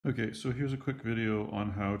Okay, so here's a quick video on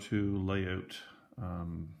how to lay out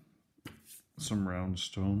some round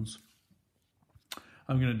stones.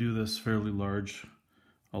 I'm going to do this fairly large,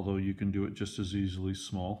 although you can do it just as easily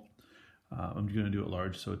small. I'm going to do it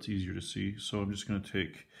large so it's easier to see. So I'm just going to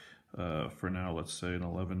take, for now, let's say an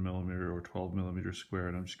 11 millimeter or 12 millimeter square,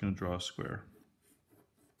 and I'm just going to draw a square.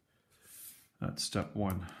 That's step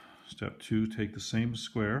one. Step two, take the same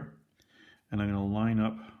square, and I'm going to line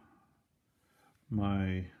up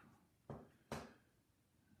my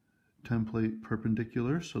template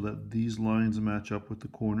perpendicular so that these lines match up with the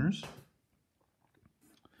corners,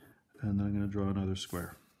 and then I'm going to draw another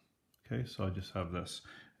square. Okay, so I just have this,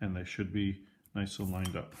 and they should be nice and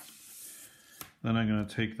lined up. Then I'm going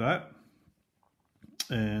to take that,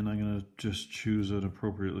 and I'm going to just choose an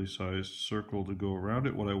appropriately sized circle to go around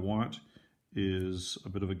it. What I want is a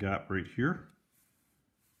bit of a gap right here.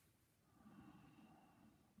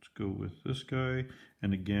 Go with this guy,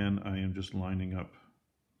 and again I am just lining up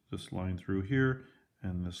this line through here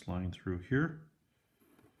and this line through here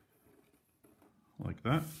like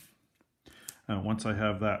that. And once I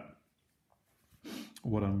have that,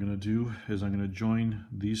 what I'm going to do is I'm going to join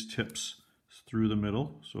these tips through the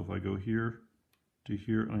middle. So if I go here to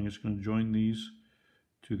here, I'm just going to join these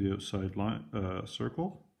to the outside line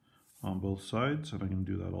circle on both sides, and I can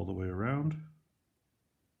do that all the way around.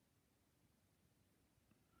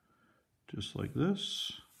 Just like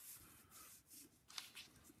this,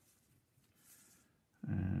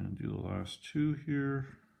 and do the last two here,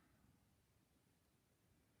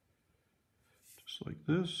 just like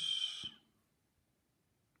this.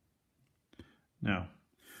 Now,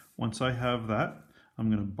 once I have that, I'm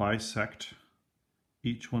going to bisect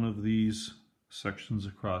each one of these sections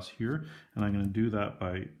across here, and I'm going to do that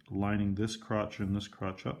by lining this crotch and this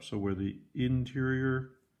crotch up. So where the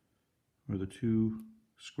interior, where the two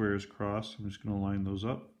squares cross, I'm just going to line those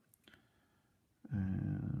up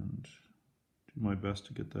and do my best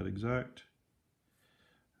to get that exact.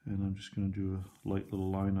 And I'm just going to do a light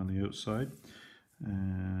little line on the outside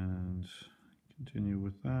and continue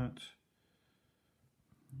with that.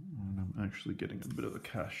 And I'm actually getting a bit of a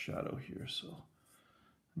cast shadow here, so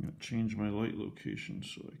I'm going to change my light location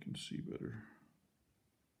so I can see better.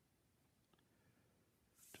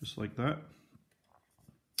 Just like that.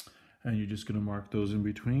 And you're just going to mark those in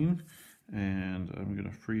between, and I'm going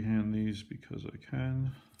to freehand these because I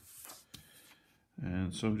can.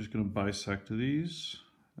 And so I'm just going to bisect these.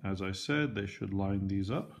 As I said, they should line these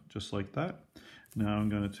up just like that. Now I'm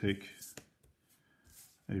going to take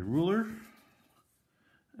a ruler,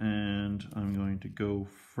 and I'm going to go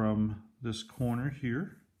from this corner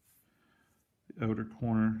here, the outer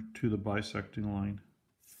corner, to the bisecting line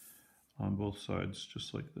on both sides,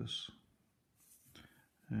 just like this.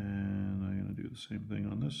 And I'm going to do the same thing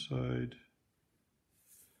on this side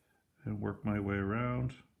and work my way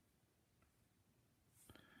around.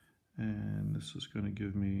 And this is going to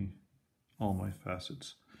give me all my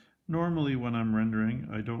facets. Normally when I'm rendering,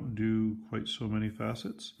 I don't do quite so many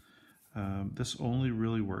facets. This only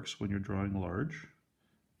really works when you're drawing large.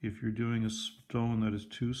 If you're doing a stone that is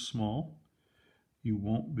too small, you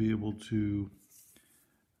won't be able to,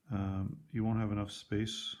 you won't have enough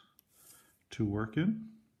space to work in.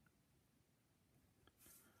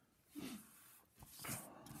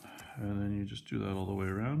 And then you just do that all the way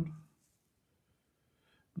around.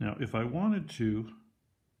 Now, if I wanted to,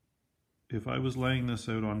 if I was laying this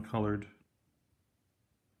out on colored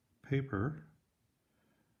paper,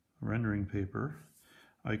 rendering paper,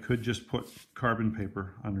 I could just put carbon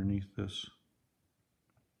paper underneath this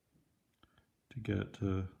to get it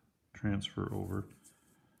to transfer over.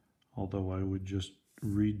 Although I would just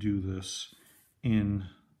redo this in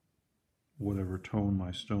whatever tone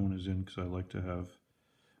my stone is in, because I like to have,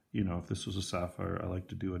 you know, if this was a sapphire, I like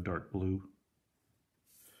to do a dark blue.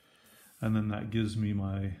 And then that gives me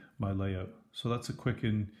my layout. So that's a quick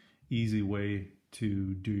and easy way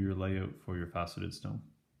to do your layout for your faceted stone.